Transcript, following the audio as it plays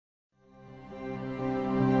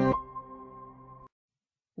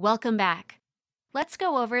Welcome back. Let's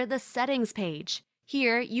go over the Settings page.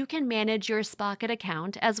 Here, you can manage your Spocket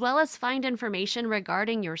account as well as find information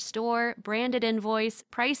regarding your store, branded invoice,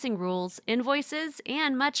 pricing rules, invoices,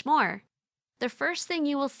 and much more. The first thing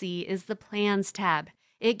you will see is the Plans tab.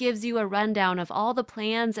 It gives you a rundown of all the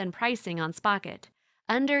plans and pricing on Spocket.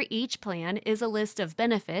 Under each plan is a list of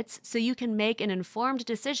benefits so you can make an informed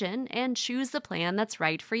decision and choose the plan that's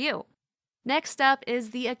right for you. Next up is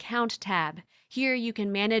the Account tab. Here you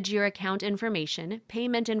can manage your account information,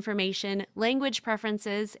 payment information, language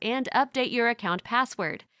preferences, and update your account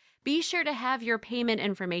password. Be sure to have your payment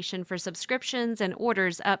information for subscriptions and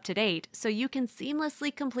orders up to date so you can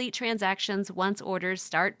seamlessly complete transactions once orders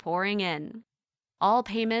start pouring in. All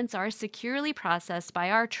payments are securely processed by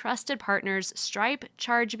our trusted partners Stripe,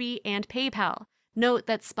 Chargebee, and PayPal. Note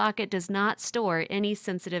that Spocket does not store any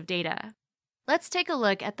sensitive data. Let's take a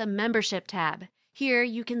look at the Membership tab. Here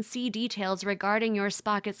you can see details regarding your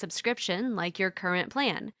Spocket subscription, like your current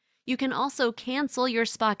plan. You can also cancel your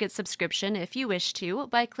Spocket subscription if you wish to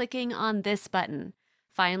by clicking on this button.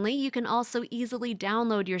 Finally, you can also easily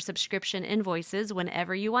download your subscription invoices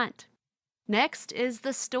whenever you want. Next is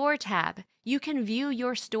the Store tab. You can view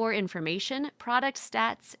your store information, product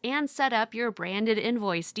stats, and set up your branded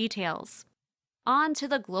invoice details. On to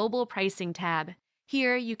the Global Pricing tab.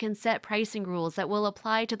 Here, you can set pricing rules that will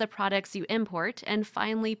apply to the products you import and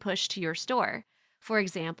finally push to your store. For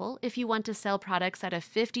example, if you want to sell products at a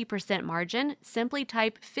 50% margin, simply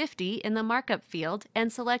type 50 in the markup field and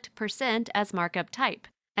select % as markup type.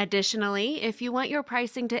 Additionally, if you want your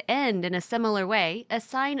pricing to end in a similar way,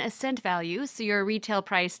 assign a cent value so your retail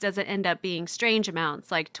price doesn't end up being strange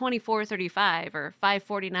amounts like $24.35 or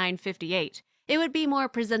 $549.58. It would be more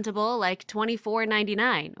presentable like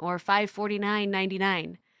 $24.99 or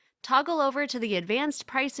 $549.99. Toggle over to the Advanced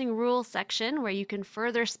Pricing Rules section where you can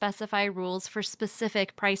further specify rules for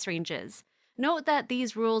specific price ranges. Note that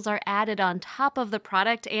these rules are added on top of the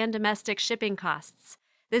product and domestic shipping costs.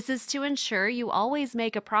 This is to ensure you always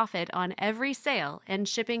make a profit on every sale and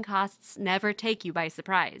shipping costs never take you by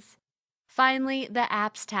surprise. Finally, the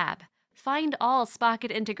Apps tab. Find all Spocket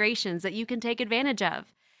integrations that you can take advantage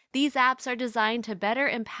of. These apps are designed to better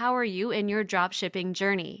empower you in your dropshipping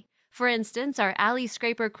journey. For instance, our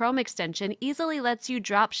AliScraper Chrome extension easily lets you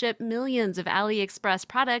dropship millions of AliExpress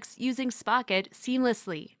products using Spocket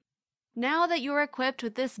seamlessly. Now that you're equipped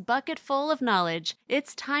with this bucket full of knowledge,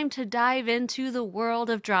 it's time to dive into the world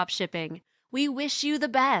of dropshipping. We wish you the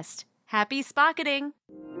best. Happy Spocketing!